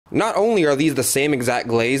Not only are these the same exact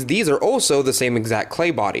glaze, these are also the same exact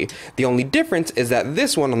clay body. The only difference is that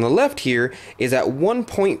this one on the left here is at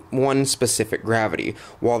 1.1 specific gravity,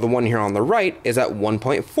 while the one here on the right is at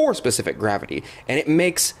 1.4 specific gravity, and it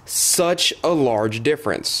makes such a large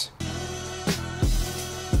difference.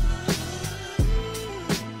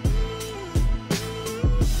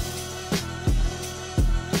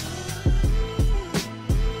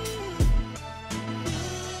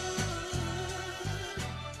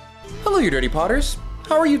 Hello, you dirty potters.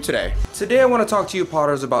 How are you today? Today I want to talk to you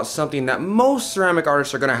potters about something that most ceramic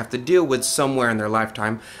artists are going to have to deal with somewhere in their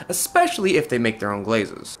lifetime, especially if they make their own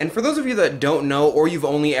glazes. And for those of you that don't know, or you've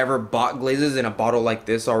only ever bought glazes in a bottle like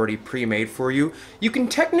this already pre-made for you, you can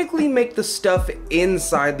technically make the stuff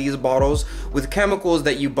inside these bottles with chemicals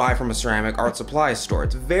that you buy from a ceramic art supply store.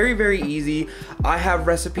 It's very, very easy. I have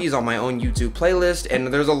recipes on my own YouTube playlist, and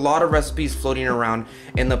there's a lot of recipes floating around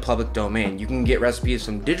in the public domain. You can get recipes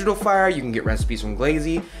from Digital Fire, you can get recipes from Glaze.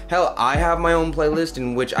 Hell, I have my own playlist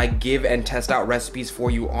in which I give and test out recipes for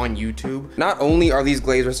you on YouTube. Not only are these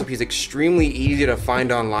glaze recipes extremely easy to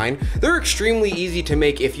find online, they're extremely easy to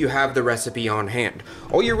make if you have the recipe on hand.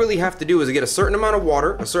 All you really have to do is get a certain amount of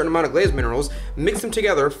water, a certain amount of glaze minerals, mix them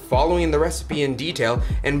together following the recipe in detail,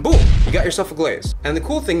 and boom, you got yourself a glaze. And the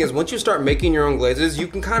cool thing is, once you start making your own glazes, you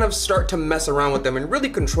can kind of start to mess around with them and really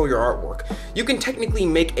control your artwork. You can technically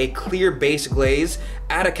make a clear base glaze,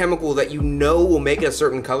 add a chemical that you know will make it a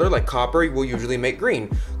certain color, like copper will usually make green.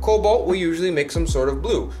 Cobalt will usually make some sort of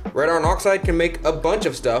blue. Red iron oxide can make a bunch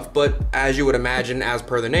of stuff, but as you would imagine, as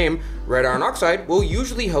per the name, red iron oxide will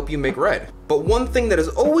usually help you make red. But one thing that has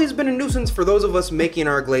always been a nuisance for those of us making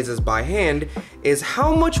our glazes by hand is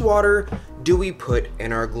how much water do we put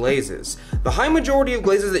in our glazes? The high majority of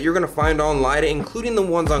glazes that you're gonna find online, including the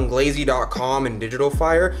ones on glazy.com and Digital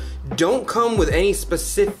Fire, don't come with any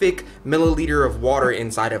specific milliliter of water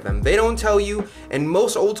inside of them. They don't tell you, and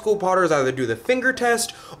most old school potters either do the finger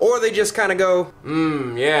test or they just kind of go,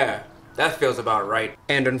 yeah, that feels about right.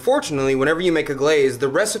 And unfortunately, whenever you make a glaze, the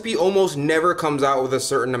recipe almost never comes out with a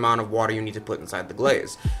certain amount of water you need to put inside the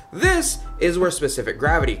glaze. This is where specific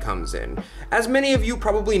gravity comes in. As many of you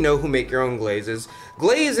probably know who make your own glazes,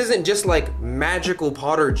 glaze isn't just like magical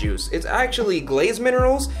potter juice. It's actually glaze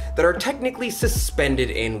minerals that are technically suspended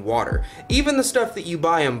in water. Even the stuff that you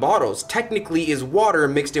buy in bottles technically is water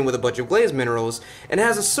mixed in with a bunch of glaze minerals and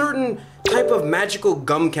has a certain type of magical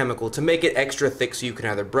gum chemical to make it extra thick so you can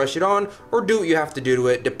either brush it on or do what you have to do to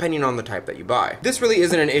it depending on the type that you buy. This really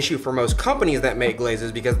isn't an issue for most companies that make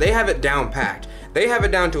glazes because they have it down packed. They have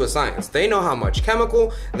it down to a science. They know how much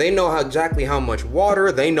chemical, they know exactly how much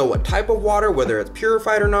water, they know what type of water, whether it's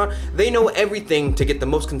purified or not. They know everything to get the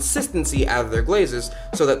most consistency out of their glazes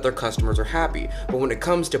so that their customers are happy. But when it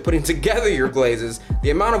comes to putting together your glazes, the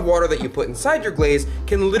amount of water that you put inside your glaze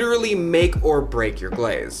can literally make or break your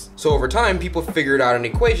glaze. So over time, people figured out an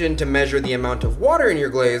equation to measure the amount of water in your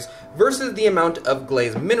glaze versus the amount of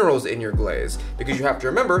glaze minerals in your glaze, because you have to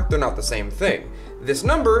remember, they're not the same thing. This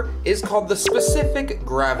number is called the specific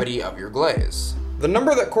gravity of your glaze. The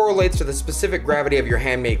number that correlates to the specific gravity of your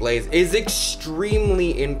handmade glaze is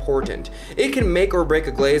extremely important. It can make or break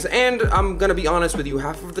a glaze, and I'm gonna be honest with you,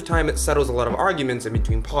 half of the time it settles a lot of arguments in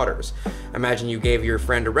between potters. Imagine you gave your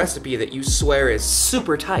friend a recipe that you swear is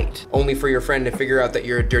super tight, only for your friend to figure out that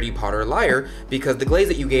you're a dirty potter liar because the glaze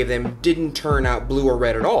that you gave them didn't turn out blue or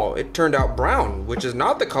red at all. It turned out brown, which is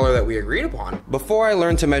not the color that we agreed upon. Before I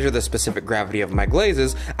learned to measure the specific gravity of my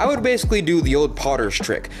glazes, I would basically do the old potter's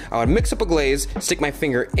trick. I would mix up a glaze, stick my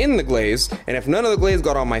finger in the glaze, and if none of the glaze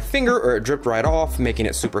got on my finger or it dripped right off, making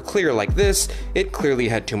it super clear like this, it clearly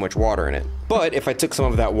had too much water in it. But if I took some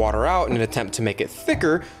of that water out in an attempt to make it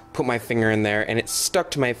thicker, put my finger in there and it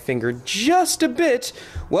stuck to my finger just a bit,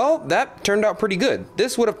 well, that turned out pretty good.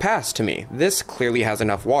 This would have passed to me. This clearly has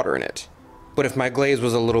enough water in it. But if my glaze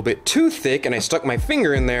was a little bit too thick and I stuck my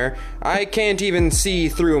finger in there, I can't even see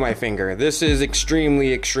through my finger. This is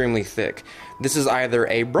extremely, extremely thick. This is either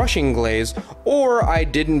a brushing glaze, or I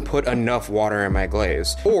didn't put enough water in my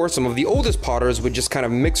glaze. Or some of the oldest potters would just kind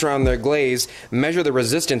of mix around their glaze, measure the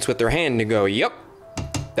resistance with their hand and go, yep,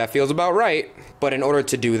 that feels about right. But in order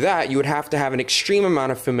to do that, you would have to have an extreme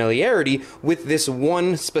amount of familiarity with this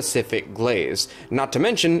one specific glaze, not to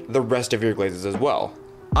mention the rest of your glazes as well.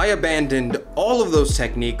 I abandoned all of those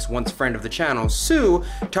techniques once friend of the channel, Sue,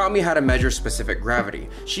 taught me how to measure specific gravity.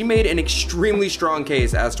 She made an extremely strong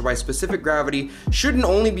case as to why specific gravity shouldn't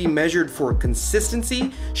only be measured for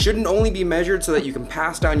consistency, shouldn't only be measured so that you can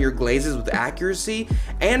pass down your glazes with accuracy,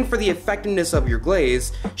 and for the effectiveness of your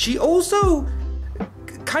glaze. She also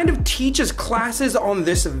kind of teaches classes on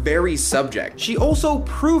this very subject. She also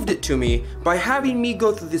proved it to me by having me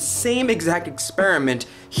go through the same exact experiment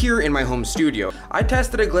here in my home studio. I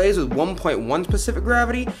tested a glaze with 1.1 specific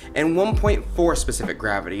gravity and 1.4 specific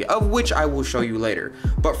gravity, of which I will show you later.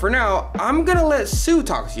 But for now, I'm gonna let Sue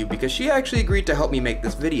talk to you because she actually agreed to help me make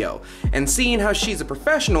this video. And seeing how she's a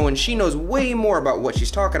professional and she knows way more about what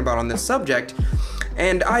she's talking about on this subject,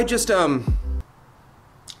 and I just,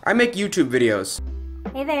 I make YouTube videos.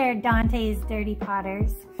 Hey there, Donte's Dirty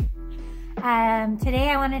Potters. Today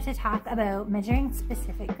I wanted to talk about measuring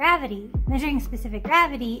specific gravity. Measuring specific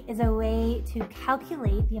gravity is a way to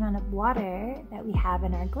calculate the amount of water that we have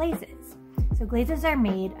in our glazes. So glazes are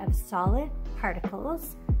made of solid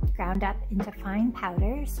particles ground up into fine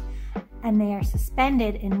powders, and they are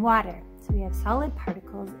suspended in water. So we have solid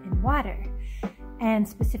particles in water. And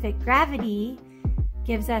specific gravity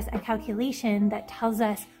gives us a calculation that tells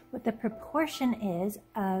us what the proportion is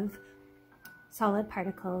of solid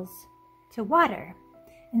particles to water.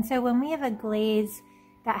 And so when we have a glaze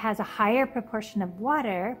that has a higher proportion of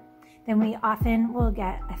water, then we often will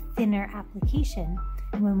get a thinner application.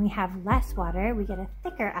 And when we have less water, we get a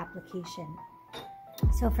thicker application.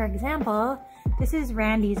 So for example, this is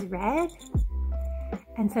Randy's Red.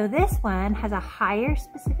 And so this one has a higher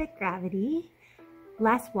specific gravity,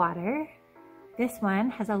 less water. This one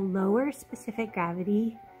has a lower specific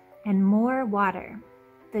gravity and more water.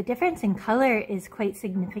 The difference in color is quite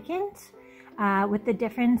significant with the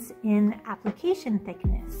difference in application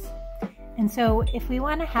thickness. And so if we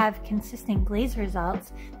want to have consistent glaze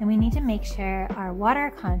results, then we need to make sure our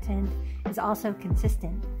water content is also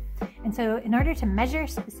consistent. And so in order to measure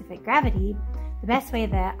specific gravity, the best way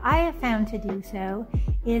that I have found to do so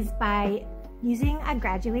is by using a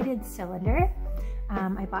graduated cylinder.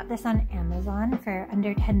 I bought this on Amazon for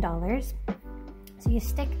under $10. So you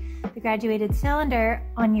stick the graduated cylinder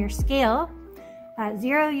on your scale,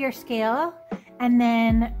 zero your scale, and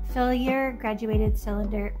then fill your graduated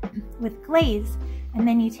cylinder with glaze. And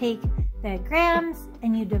then you take the grams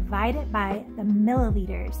and you divide it by the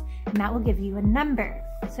milliliters, and that will give you a number.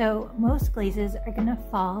 So most glazes are gonna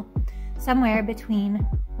fall somewhere between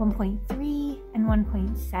 1.3 and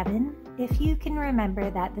 1.7. If you can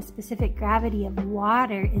remember that the specific gravity of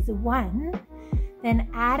water is 1, then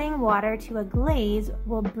adding water to a glaze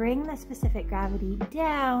will bring the specific gravity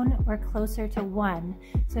down or closer to 1.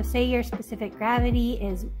 So say your specific gravity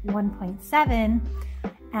is 1.7,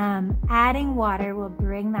 adding water will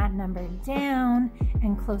bring that number down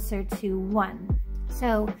and closer to 1.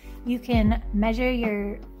 So you can measure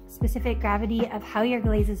your specific gravity of how your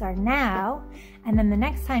glazes are now, and then the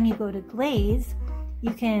next time you go to glaze,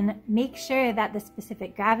 you can make sure that the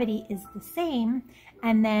specific gravity is the same,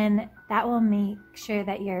 and then that will make sure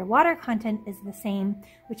that your water content is the same,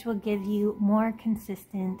 which will give you more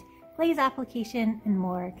consistent glaze application and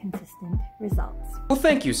more consistent results. Well,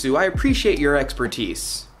 thank you, Sue. I appreciate your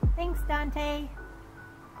expertise. Thanks, Donte.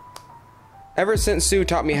 Ever since Sue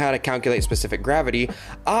taught me how to calculate specific gravity,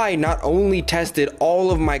 I not only tested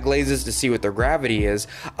all of my glazes to see what their gravity is,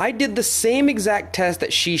 I did the same exact test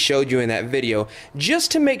that she showed you in that video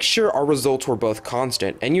just to make sure our results were both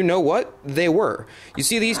constant. And you know what? They were. You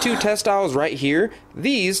see these two test styles right here?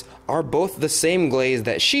 These are both the same glaze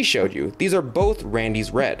that she showed you. These are both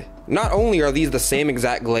Randy's Red. Not only are these the same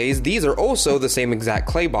exact glaze, these are also the same exact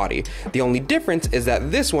clay body. The only difference is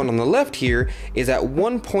that this one on the left here is at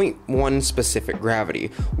 1.1 specific gravity,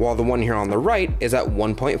 while the one here on the right is at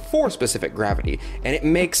 1.4 specific gravity, and it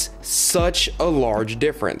makes such a large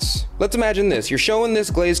difference. Let's imagine this. You're showing this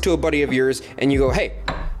glaze to a buddy of yours, and you go, hey,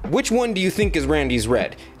 which one do you think is Randy's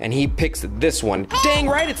Red? And he picks this one. Dang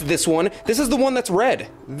right, it's this one. This is the one that's red.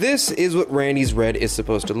 This is what Randy's Red is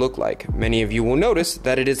supposed to look like. Many of you will notice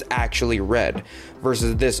that it is actually red,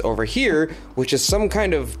 versus this over here, which is some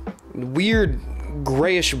kind of weird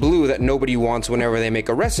grayish blue that nobody wants whenever they make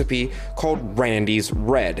a recipe, called Randy's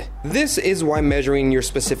Red. This is why measuring your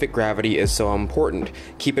specific gravity is so important.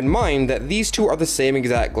 Keep in mind that these two are the same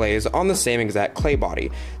exact glaze on the same exact clay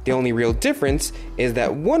body. The only real difference is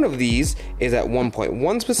that one of these is at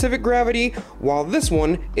 1.1 specific gravity, while this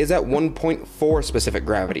one is at 1.4 specific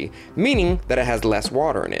gravity, meaning that it has less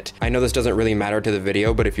water in it. I know this doesn't really matter to the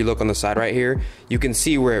video, but if you look on the side right here, you can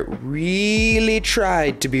see where it really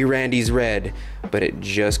tried to be Randy's Red, but it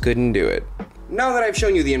just couldn't do it. Now that I've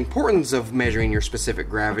shown you the importance of measuring your specific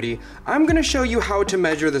gravity, I'm going to show you how to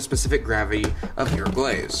measure the specific gravity of your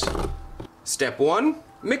glaze. Step 1,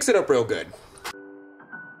 mix it up real good.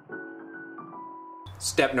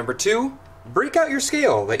 Step number 2, break out your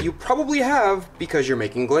scale that you probably have because you're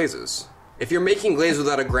making glazes. If you're making glaze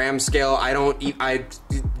without a gram scale, I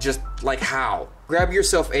just like how? Grab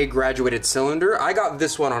yourself a graduated cylinder. I got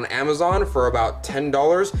this one on Amazon for about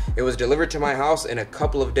 $10. It was delivered to my house in a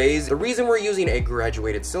couple of days. The reason we're using a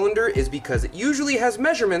graduated cylinder is because it usually has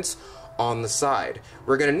measurements on the side.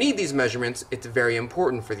 We're gonna need these measurements. It's very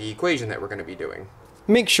important for the equation that we're gonna be doing.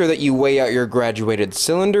 Make sure that you weigh out your graduated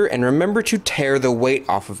cylinder and remember to tare the weight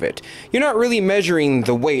off of it. You're not really measuring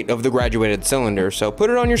the weight of the graduated cylinder, so put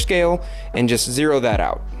it on your scale and just zero that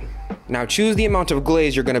out. Now choose the amount of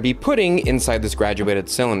glaze you're going to be putting inside this graduated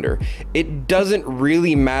cylinder. It doesn't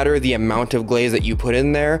really matter the amount of glaze that you put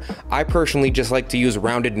in there. I personally just like to use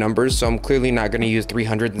rounded numbers, so I'm clearly not going to use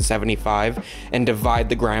 375 and divide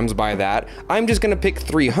the grams by that. I'm just going to pick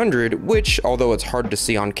 300, which, although it's hard to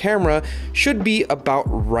see on camera, should be about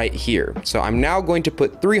right here. So I'm now going to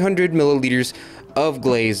put 300 milliliters of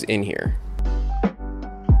glaze in here.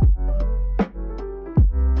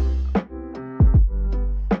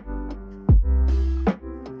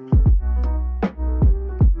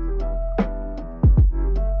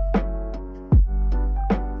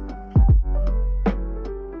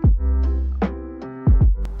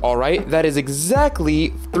 Alright, that is exactly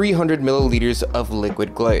 300 milliliters of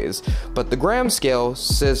liquid glaze, but the gram scale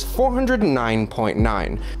says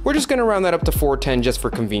 409.9. We're just going to round that up to 410 just for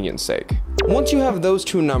convenience sake. Once you have those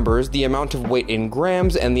two numbers, the amount of weight in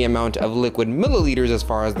grams and the amount of liquid milliliters as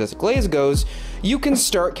far as this glaze goes, you can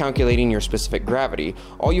start calculating your specific gravity.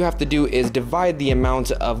 All you have to do is divide the amount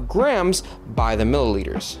of grams by the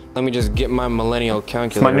milliliters. Let me just get my millennial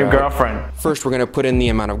calculator. My new girlfriend. First, we're going to put in the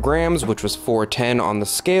amount of grams, which was 410 on the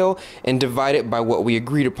scale, and divide it by what we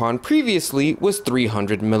agreed upon previously was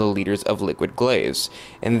 300 milliliters of liquid glaze.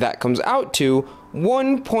 And that comes out to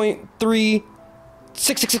 1.3.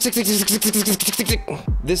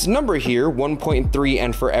 This number here, 1.3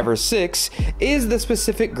 and forever 6, is the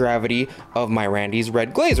specific gravity of my Randy's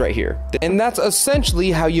red glaze right here. And that's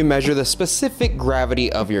essentially how you measure the specific gravity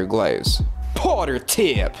of your glaze. Potter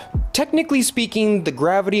tip! Technically speaking, the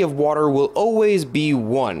gravity of water will always be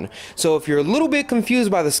 1. So if you're a little bit confused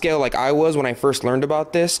by the scale like I was when I first learned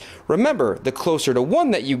about this, remember, the closer to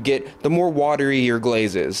 1 that you get, the more watery your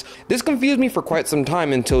glaze is. This confused me for quite some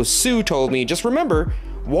time until Sue told me, just remember,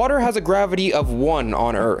 water has a gravity of 1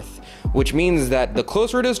 on Earth, which means that the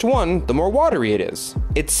closer it is to 1, the more watery it is.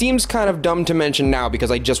 It seems kind of dumb to mention now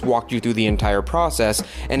because I just walked you through the entire process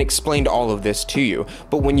and explained all of this to you.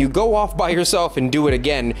 But when you go off by yourself and do it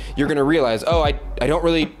again, you're gonna realize, oh, I don't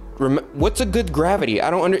really remember. What's a good gravity?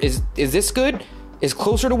 Is this good? Is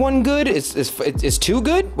closer to 1 good? Is 2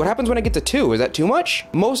 good? What happens when I get to 2? Is that too much?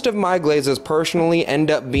 Most of my glazes personally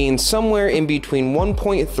end up being somewhere in between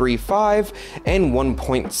 1.35 and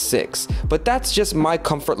 1.6, but that's just my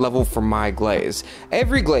comfort level for my glaze.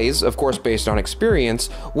 Every glaze, of course based on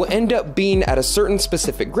experience, will end up being at a certain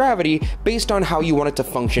specific gravity based on how you want it to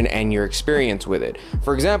function and your experience with it.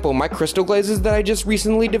 For example, my crystal glazes that I just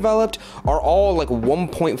recently developed are all like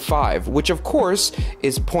 1.5, which of course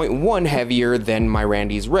is 0.1 heavier than my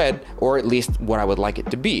Randy's red, or at least what I would like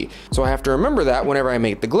it to be. So I have to remember that whenever I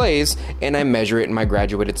make the glaze and I measure it in my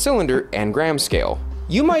graduated cylinder and gram scale.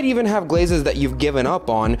 You might even have glazes that you've given up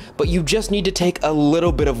on, but you just need to take a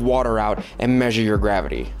little bit of water out and measure your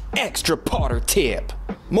gravity. Extra Potter tip!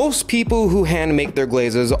 Most people who hand make their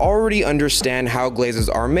glazes already understand how glazes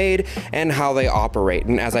are made and how they operate,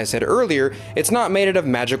 and as I said earlier, it's not made out of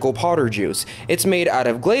magical potter juice. It's made out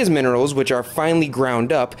of glaze minerals, which are finely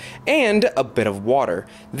ground up, and a bit of water.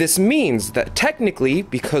 This means that technically,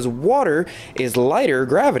 because water is lighter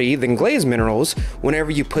gravity than glaze minerals,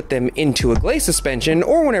 whenever you put them into a glaze suspension,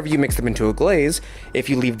 or whenever you mix them into a glaze, if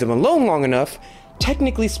you leave them alone long enough,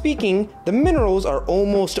 technically speaking, the minerals are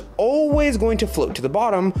almost always going to float to the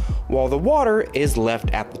bottom while the water is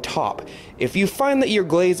left at the top. If you find that your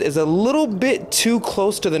glaze is a little bit too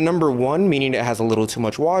close to the number 1, meaning it has a little too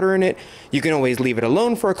much water in it, you can always leave it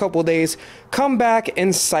alone for a couple days, come back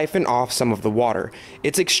and siphon off some of the water.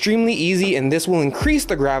 It's extremely easy, and this will increase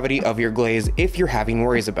the gravity of your glaze if you're having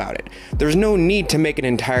worries about it. There's no need to make an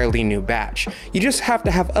entirely new batch. You just have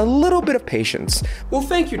to have a little bit of patience. Well,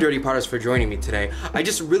 thank you, Dirty Potters, for joining me today. I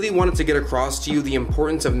just really wanted to get across to you the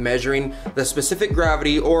importance of measuring the specific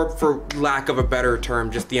gravity, or for lack of a better term,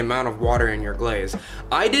 just the amount of water in your glaze.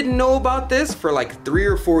 I didn't know about this for like 3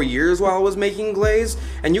 or 4 years while I was making glaze,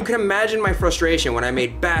 and you can imagine my frustration when I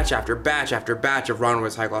made batch after batch after batch of Ron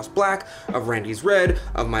Roy's High Gloss Black, of Randy's Red,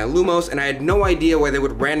 of my Lumos, and I had no idea why they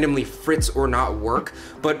would randomly fritz or not work.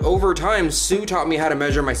 But over time, Sue taught me how to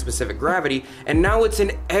measure my specific gravity, and now it's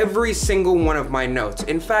in every single one of my notes.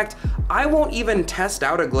 In fact, I won't even even test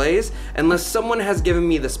out a glaze unless someone has given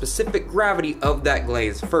me the specific gravity of that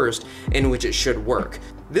glaze first in which it should work.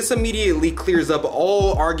 This immediately clears up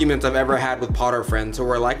all arguments I've ever had with potter friends who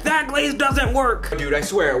are like, that glaze doesn't work! Dude, I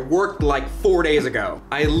swear, it worked like 4 days ago.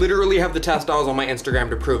 I literally have the test styles on my Instagram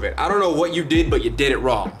to prove it. I don't know what you did, but you did it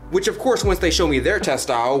wrong. Which of course, once they show me their test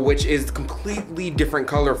style, which is completely different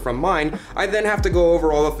color from mine, I then have to go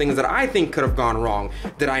over all the things that I think could have gone wrong.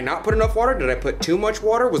 Did I not put enough water? Did I put too much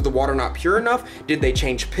water? Was the water not pure enough? Did they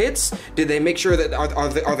change pits? Did they make sure that,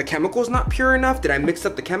 are the chemicals not pure enough? Did I mix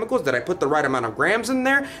up the chemicals? Did I put the right amount of grams in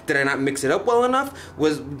there? Did I not mix it up well enough?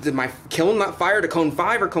 Did my kiln not fire to cone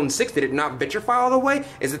 5 or cone 6? Did it not vitrify all the way?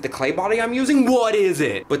 Is it the clay body I'm using? What is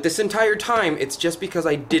it? But this entire time, it's just because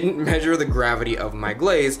I didn't measure the gravity of my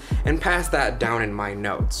glaze and pass that down in my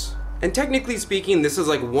notes. And technically speaking, this is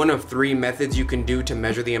like one of 3 methods you can do to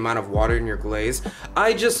measure the amount of water in your glaze.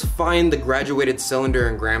 I just find the graduated cylinder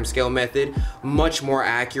and gram scale method much more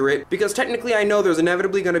accurate because technically I know there's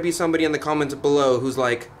inevitably going to be somebody in the comments below who's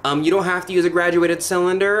like, you don't have to use a graduated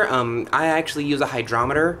cylinder, I actually use a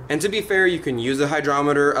hydrometer. And to be fair, you can use a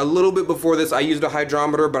hydrometer. A little bit before this, I used a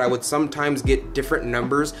hydrometer, but I would sometimes get different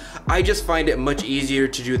numbers. I just find it much easier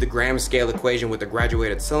to do the gram scale equation with a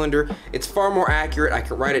graduated cylinder. It's far more accurate. I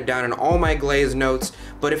can write it down in all my glaze notes.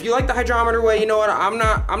 But if you like the hydrometer way, you know what, I'm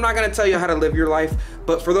not gonna tell you how to live your life.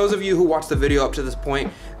 But for those of you who watched the video up to this point,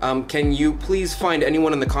 can you please find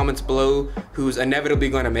anyone in the comments below who's inevitably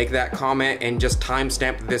going to make that comment and just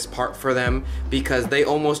timestamp this part for them, because they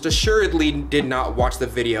almost assuredly did not watch the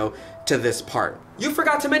video to this part. You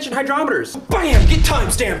forgot to mention hydrometers. Bam! Get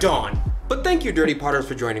timestamped on! But thank you, Dirty Potters,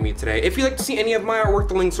 for joining me today. If you'd like to see any of my artwork,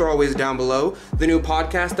 the links are always down below. The new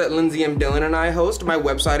podcast that Lindsay M. Dillon and I host, my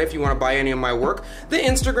website if you want to buy any of my work, the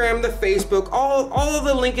Instagram, the Facebook, all of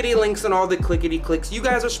the linkity links and all the clickety clicks. You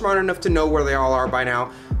guys are smart enough to know where they all are by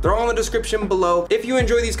now. They're all in the description below. If you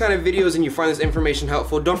enjoy these kind of videos and you find this information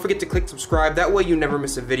helpful, don't forget to click subscribe. That way you never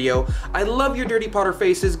miss a video. I love your Dirty Potter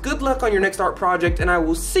faces. Good luck on your next art project, and I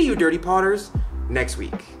will see you, Dirty Potters, next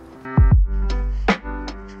week.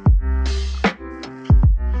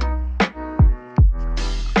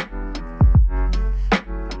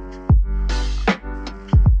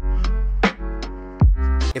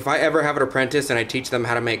 If I ever have an apprentice and I teach them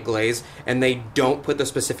how to make glaze and they don't put the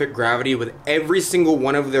specific gravity with every single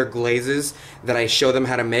one of their glazes that I show them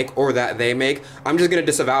how to make or that they make, I'm just gonna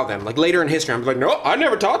disavow them. Like later in history, I'm like, no, I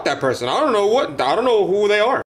never taught that person. I don't know who they are.